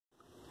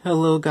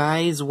Hello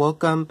guys,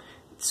 welcome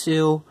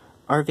to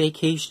our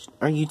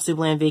YouTube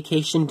land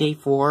vacation day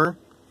 4.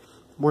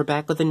 We're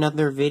back with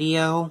another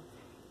video,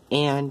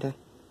 and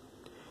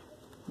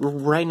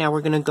right now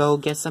we're gonna go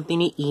get something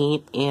to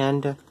eat,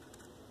 and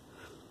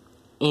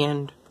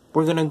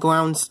we're gonna go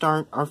out and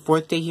start our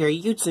 4th day here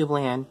at YouTube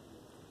land.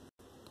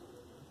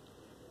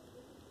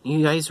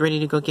 You guys ready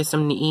to go get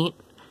something to eat?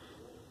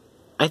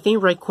 I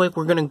think right quick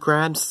we're gonna go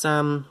grab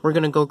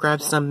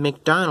some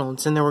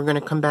McDonald's, and then we're gonna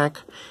come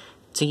back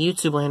to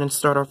YouTube land and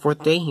start our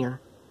 4th day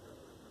here.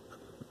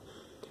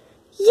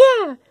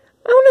 Yeah,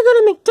 I want to go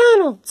to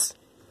McDonald's.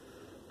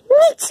 Me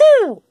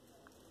too.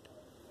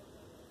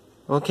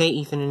 Okay,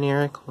 Ethan and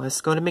Eric, let's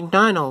go to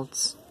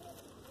McDonald's.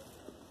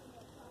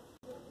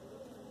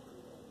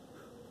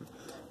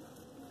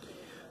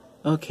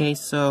 Okay,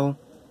 so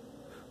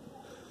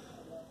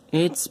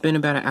it's been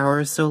about an hour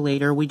or so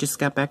later. We just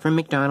got back from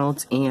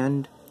McDonald's,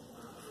 and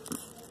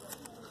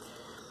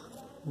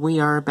we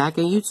are back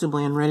at YouTube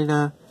land, ready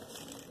to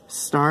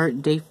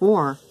start day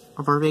 4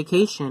 of our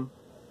vacation.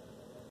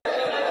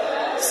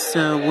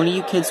 So, what do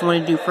you kids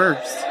want to do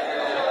first?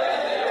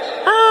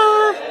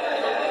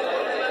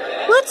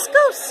 Let's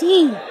go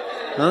see.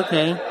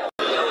 Okay.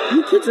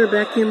 You kids are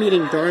back here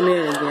meeting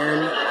Darman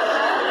again.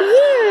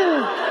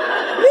 Yeah!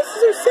 This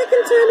is our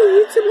second time at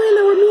YouTube land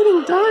that we're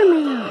meeting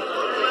Darman.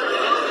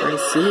 I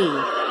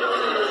see.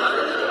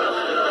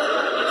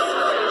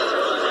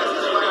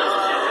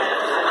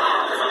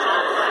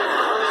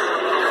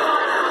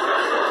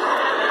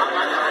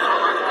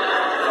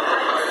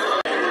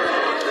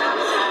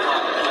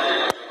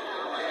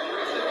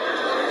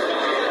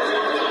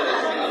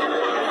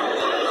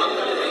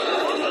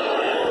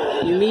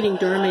 You meeting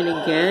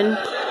Darman again,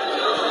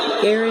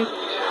 Eric?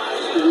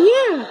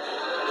 Yeah.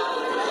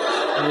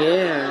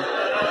 Yeah.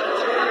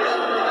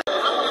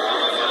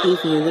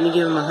 Ethan, you're gonna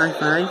give him a high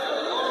five?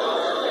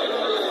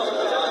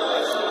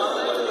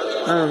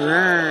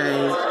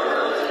 Alright.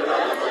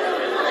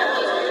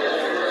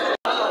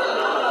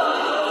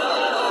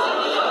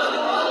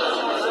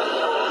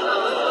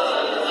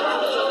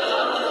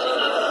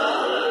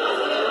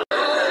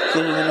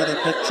 Getting another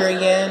picture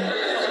again?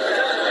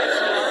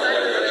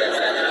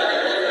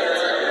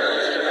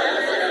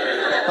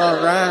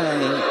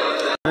 Alright.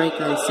 Alright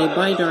guys, say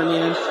bye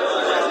Darman.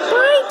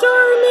 Bye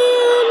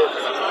Darman!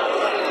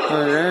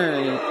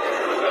 Alright.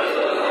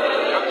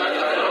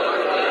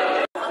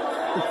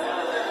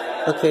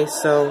 Okay,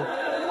 so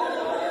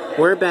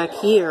we're back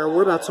here.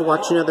 We're about to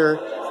watch another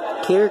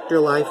character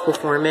live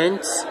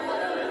performance.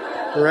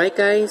 Right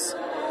guys?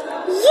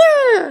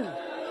 Yeah!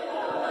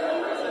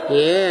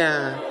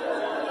 Yeah.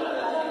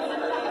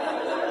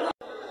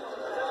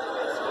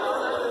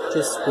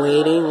 Just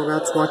waiting, we're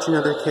about to watch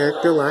another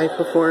character live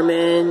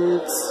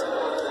performance.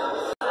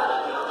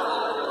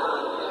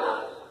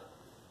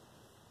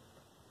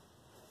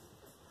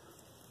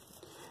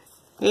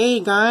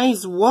 Hey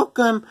guys,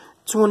 welcome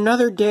to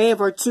another day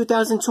of our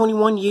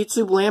 2021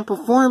 YouTube land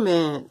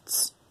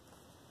performance.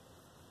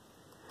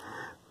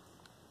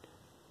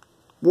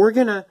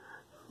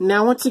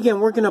 Once again,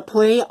 we're gonna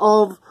play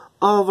all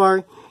of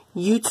our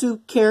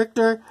YouTube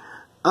character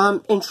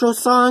intro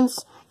songs,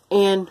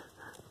 and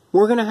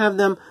we're gonna have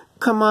them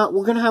come on.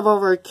 We're gonna have all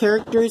of our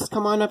characters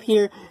come on up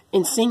here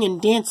and sing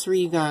and dance for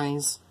you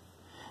guys.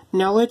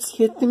 Now let's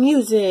hit the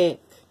music.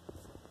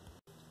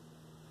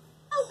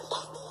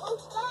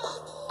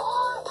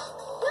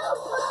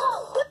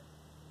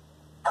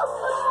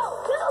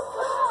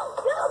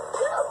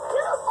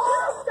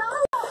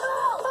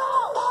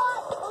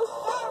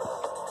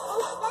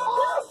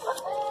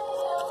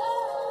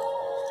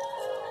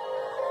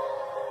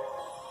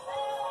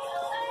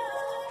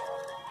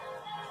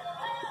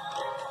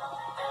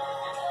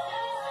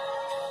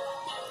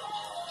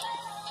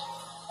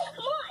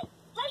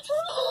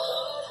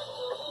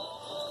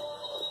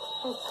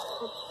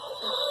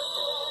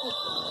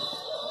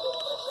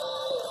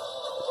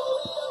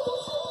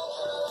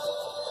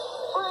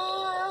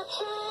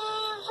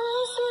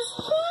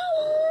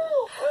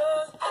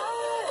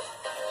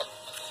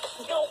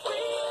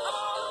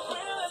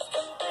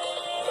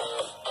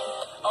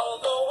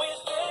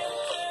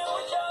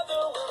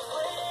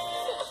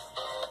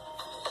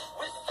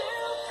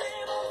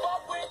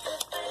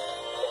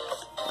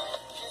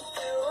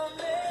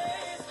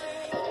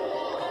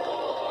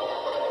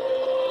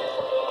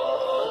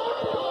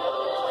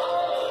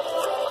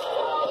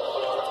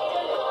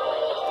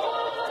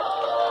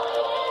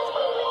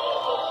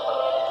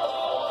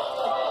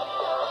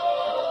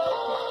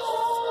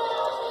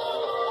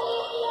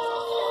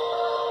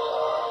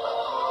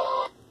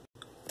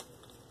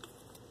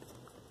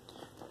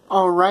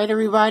 Alright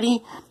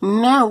everybody,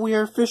 now we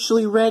are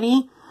officially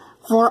ready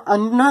for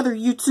another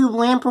YouTube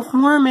land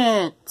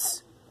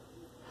performance.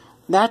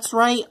 That's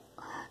right,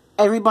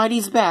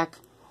 everybody's back.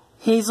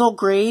 Hazel,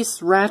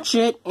 Grace,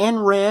 Ratchet,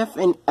 and Riff,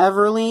 and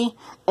Everly,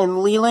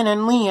 and Leland,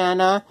 and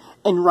Leanna,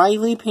 and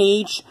Riley,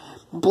 Paige,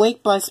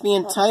 Blake, Busby,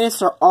 and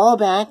Titus are all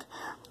back.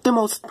 The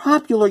most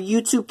popular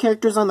YouTube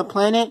characters on the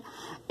planet,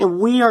 and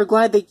we are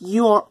glad that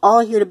you are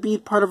all here to be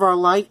part of our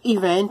live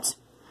event.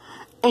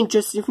 In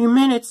just a few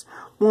minutes,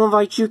 we'll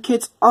invite you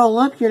kids all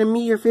up here to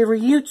meet your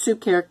favorite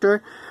YouTube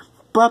character.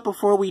 But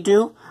before we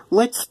do,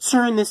 let's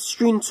turn this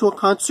stream into a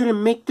concert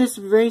and make this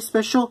very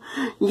special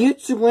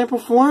YouTube Land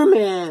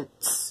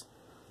performance.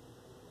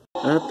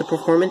 The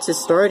performance is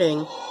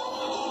starting.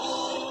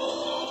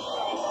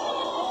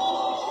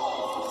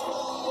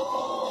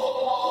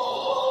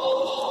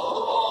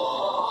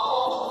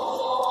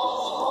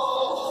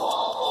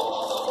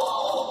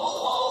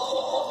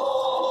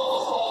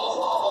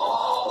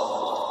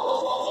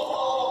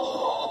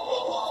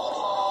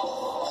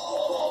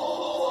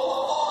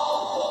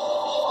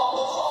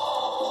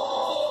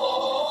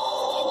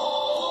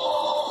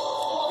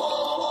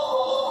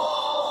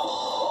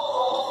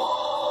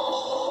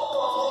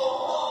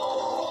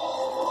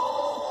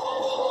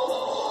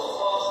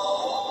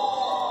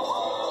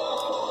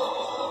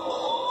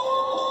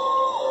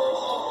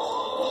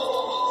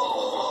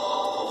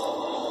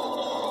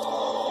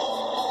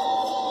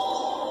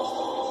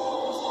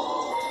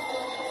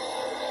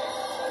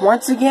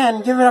 Once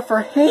again, give it up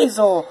for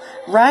Hazel,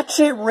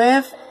 Ratchet,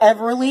 Riff,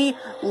 Everly,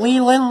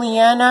 Leland,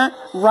 Leanna,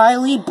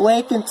 Riley,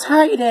 Blake, and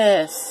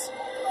Titus.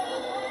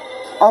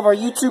 All of our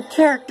YouTube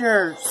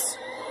characters.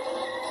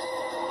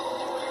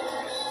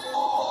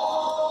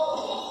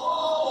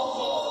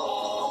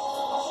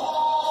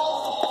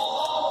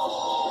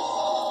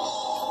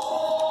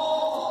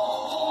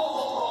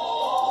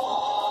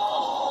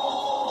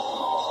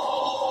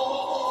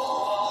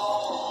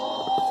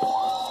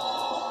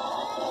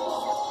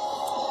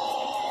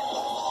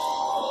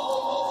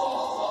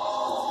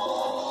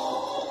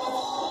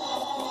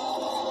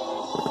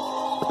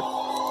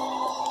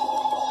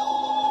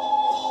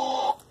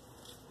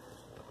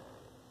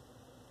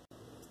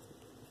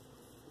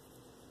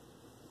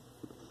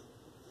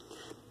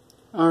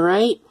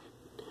 Alright,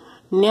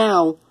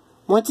 now,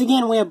 once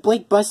again, we have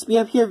Blake Busby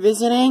up here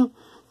visiting.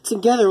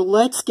 Together,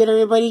 let's get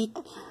everybody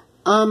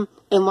in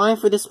line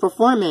for this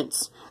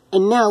performance.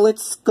 And now,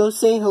 let's go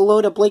say hello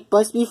to Blake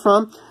Busby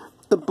from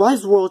the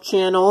Buzzworld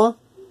channel.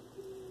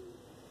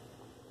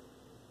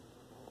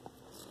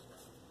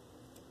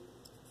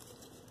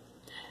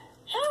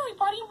 Hey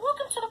everybody,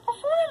 welcome to the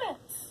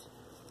performance!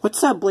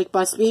 What's up, Blake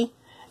Busby?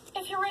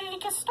 If you're ready to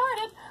get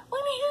started,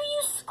 let me hear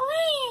you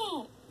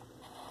scream!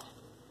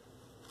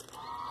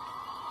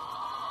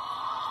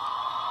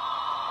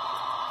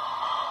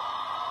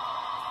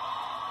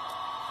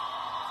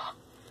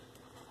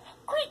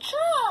 Great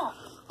job!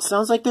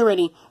 Sounds like they're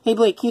ready. Hey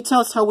Blake, can you tell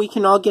us how we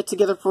can all get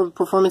together for a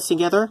performance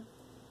together?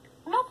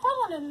 No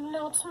problem,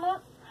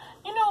 announcement.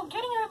 You know,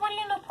 getting everybody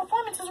in the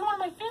performance is one of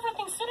my favorite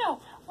things to do.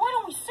 Why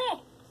don't we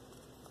sit?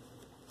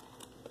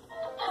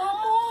 The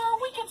more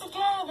we get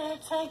together,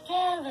 the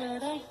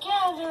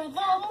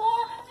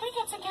more we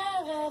get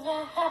together,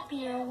 the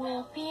happier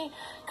we'll be.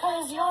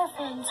 'Cause your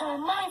friends are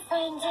my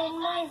friends, and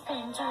my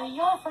friends are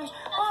your friends.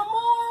 The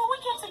more we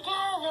get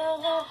together,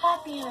 the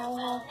happier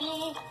we'll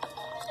be.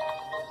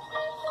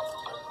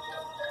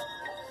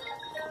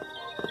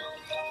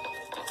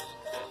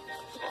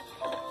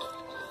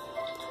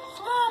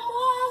 The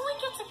more we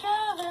get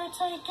together, the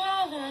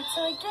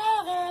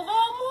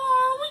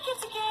more we get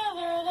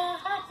together, the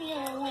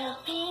happier we'll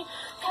be.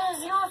 'Cause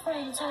your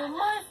friends are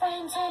my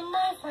friends, and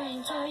my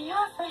friends are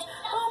your friends.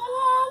 The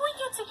more we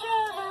get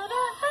together,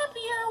 the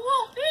happier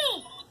we'll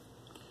be.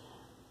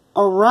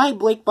 Alright,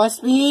 Blake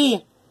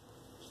Busby.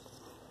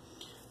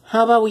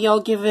 How about we all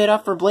give it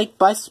up for Blake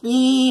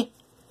Busby?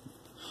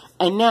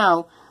 And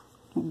now,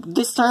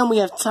 this time we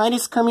have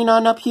Titus coming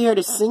on up here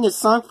to sing a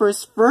song for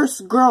his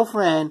first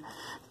girlfriend.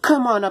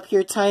 Come on up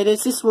here,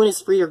 Titus. This one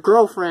is for your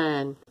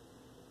girlfriend.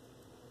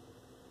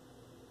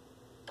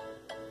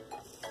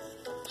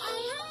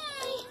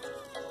 Hi.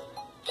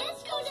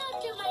 Let's go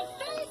down to my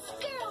first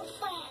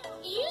girlfriend.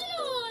 You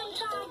know what I'm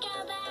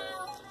talking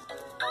about.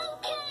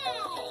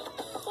 Okay.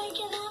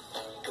 Waking up,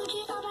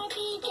 Gucci on my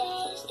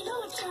PJs. You know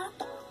what's up.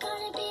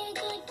 Gonna be a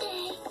good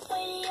day.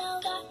 Radio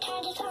got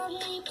Titus on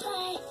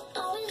replay.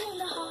 Always in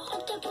the hall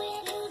with the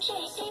brand new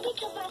J. Baby,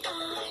 cut my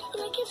eye.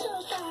 Looking so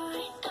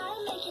fine.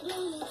 Gotta make it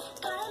move.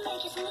 Gotta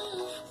make it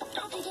smooth. I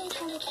think it's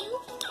kinda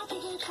cute. I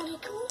think it's kinda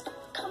cool.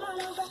 Come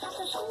on over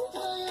after school.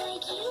 Really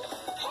like you.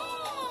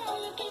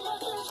 Hey, you be my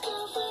first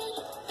girlfriend.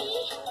 Be my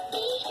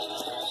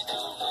first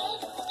girlfriend.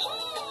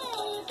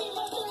 Hey, you be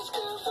my first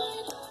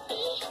girlfriend. Be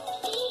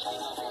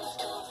my first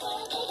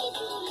girlfriend. Take it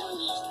to the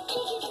movies.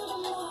 Take it to the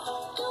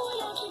mall. Going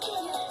out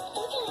together.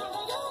 You can have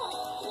it all.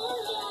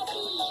 One VIP.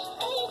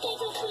 Anything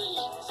for free.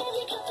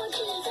 Every couple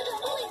G's. And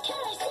I'm only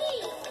can I see.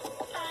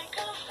 My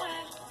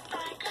girlfriend.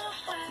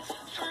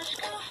 First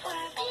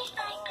girlfriend. Be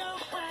my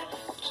girlfriend.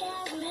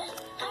 Jasmine,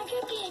 I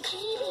could be a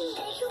genie.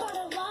 Take you on a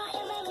ride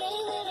in my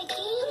rain with a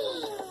cutie.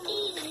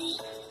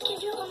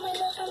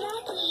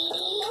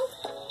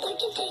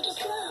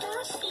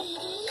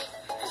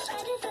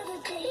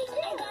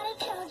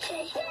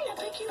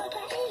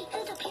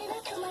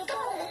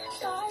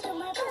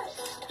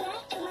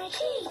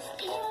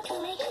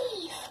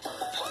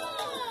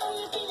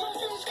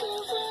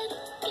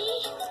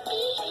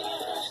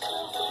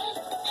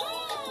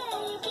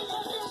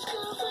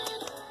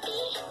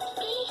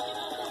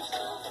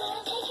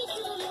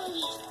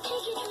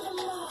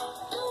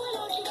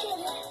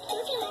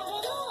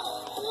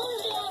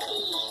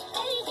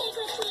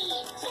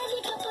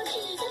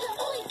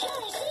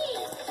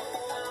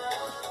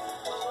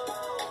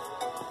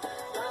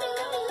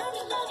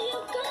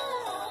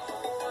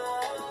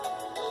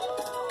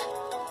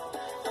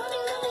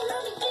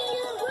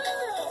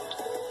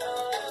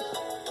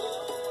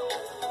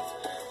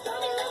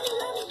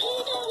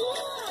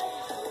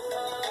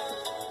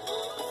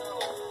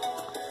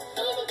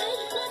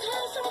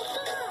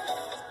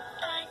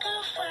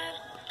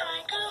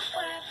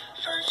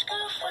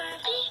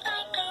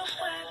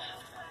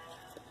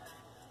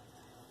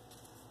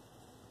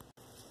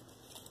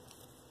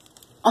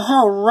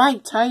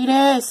 Alright,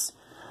 Titus.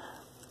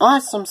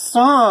 Awesome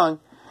song.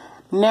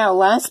 Now,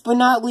 last but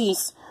not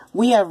least,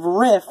 we have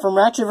Riff from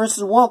Ratchet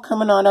vs. Wolf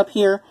coming on up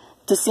here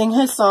to sing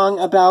his song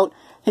about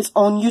his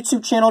own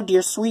YouTube channel,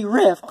 Dear Sweet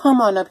Riff.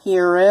 Come on up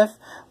here, Riff.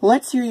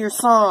 Let's hear your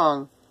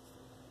song.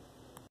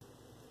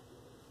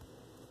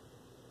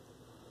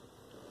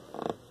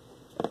 Welcome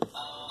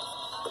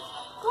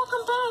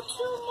back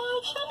to my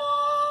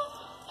channel.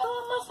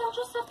 Doing myself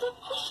just a bit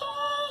cliche.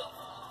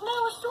 Now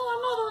let's do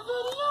another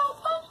video,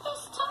 but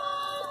this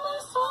time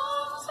my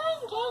songs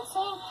and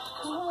dancing.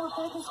 Cause we were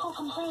back in school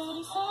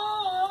pretty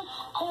soon.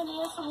 And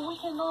yes, we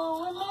can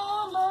all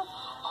remember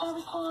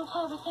every cool and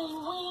clever thing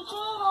we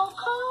did on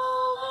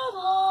COVID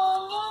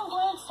long and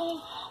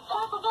glancing.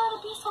 Back we gotta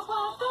be so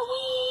glad that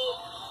we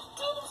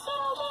didn't sit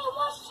all day and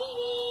watch TV.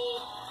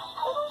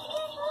 I don't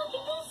care if you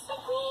can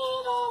disagree.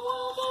 The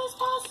world is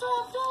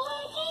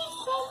possibilities,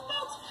 and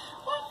that's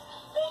what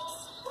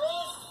makes me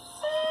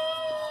say.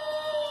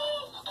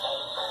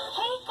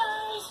 Hey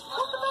guys,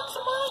 welcome back to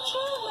my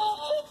channel.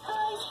 Hey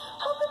guys,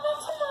 welcome back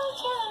to my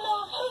channel.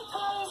 Hey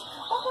guys,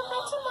 welcome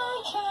back to my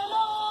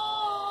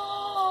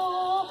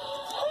channel.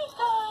 Hey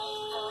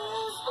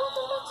guys,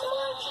 welcome back to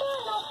my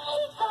channel.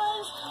 Hey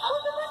guys,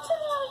 welcome back to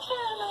my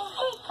channel.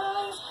 Hey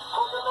guys,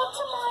 welcome back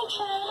to my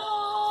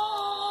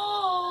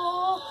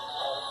channel.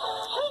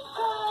 Hey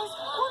guys,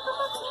 welcome back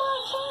to my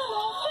channel.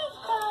 Hey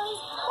guys,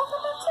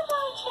 welcome back to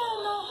my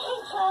channel. Hey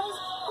guys,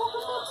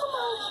 welcome back to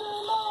my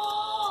channel.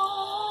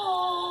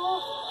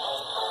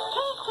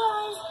 Hey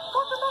guys,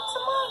 welcome back to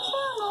my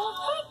channel.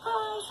 Hey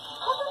guys,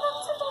 welcome back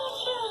to my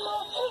channel.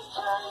 Hey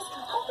guys,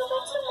 welcome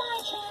back to my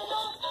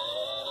channel.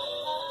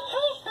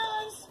 Hey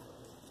guys.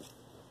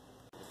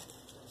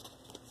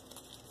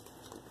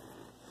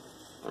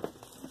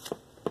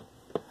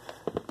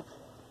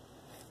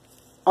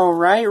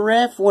 Alright,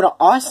 Riff, what an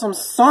awesome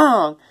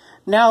song!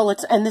 Now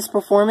let's end this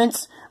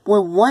performance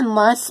with one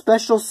last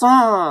special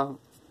song.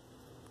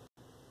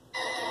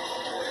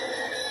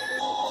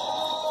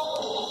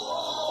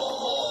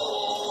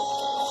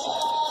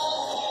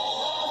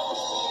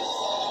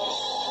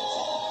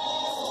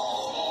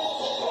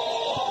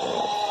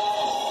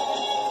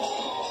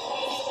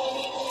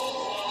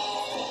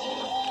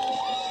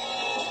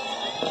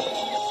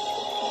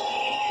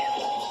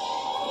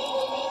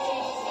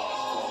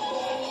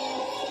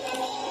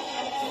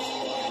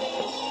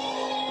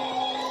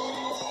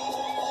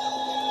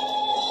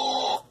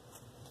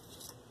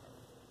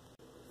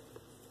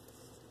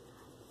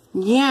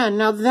 Yeah,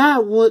 now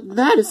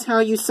that is how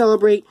you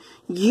celebrate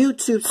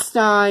YouTube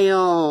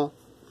style.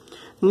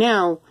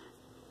 Now,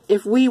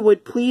 if we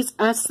would please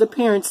ask the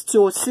parents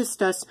to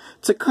assist us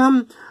to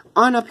come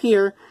on up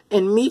here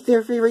and meet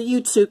their favorite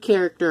YouTube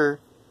character.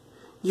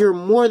 You're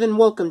more than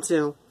welcome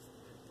to.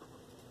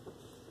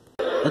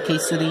 Okay,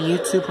 so the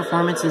YouTube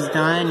performance is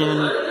done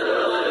and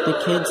the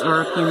kids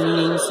are up here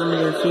meeting some of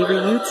their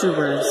favorite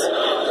YouTubers.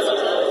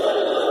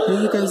 Who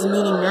are you guys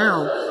meeting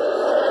now?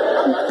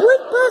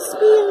 Blake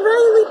Busby and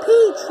Riley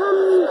Page from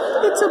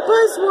It's a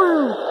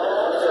Buzzworld.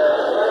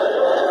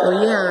 Oh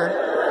yeah,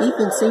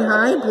 Ethan, say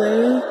hi,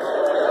 Blake.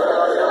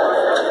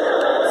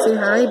 Say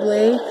hi,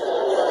 Blake.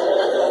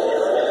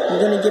 You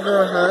gonna give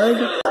her a hug?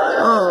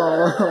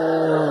 Oh,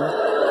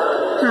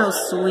 how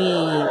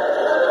sweet.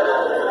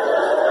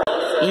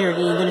 Here, are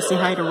you gonna say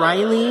hi to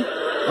Riley?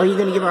 Or are you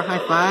gonna give her a high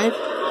five?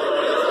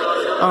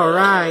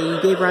 Alright, you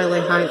gave Riley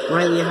a high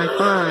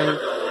five.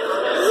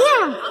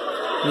 Yeah.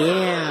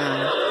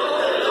 Yeah.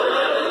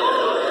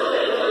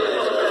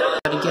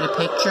 To get a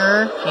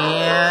picture,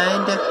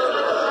 and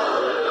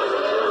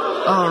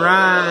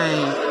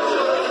alright.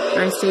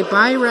 Alright, say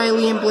bye,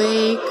 Riley and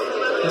Blake.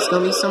 It's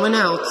gonna be someone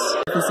else.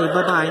 You can say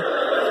bye-bye.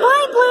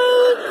 Bye,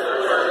 Blake!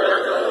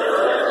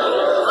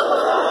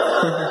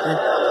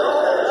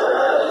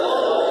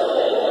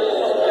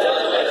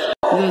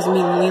 You guys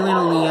meet Leland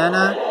and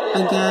Leanna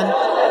again?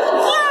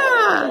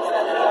 Yeah!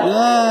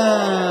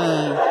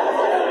 Yay!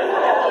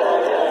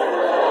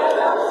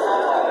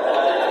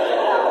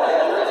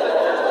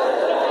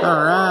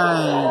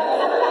 Alright.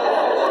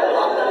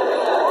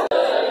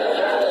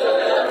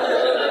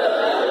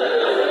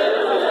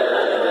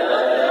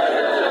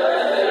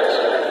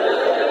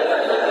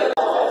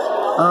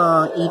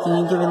 Oh, Ethan,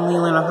 you giving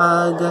Leland a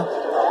hug? Yeah.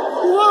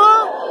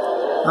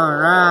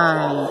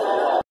 Alright.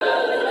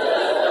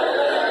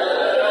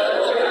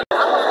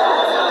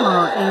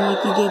 Oh,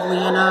 Eric, you gave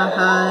Leanna a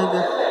hug?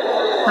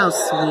 How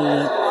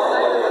sweet.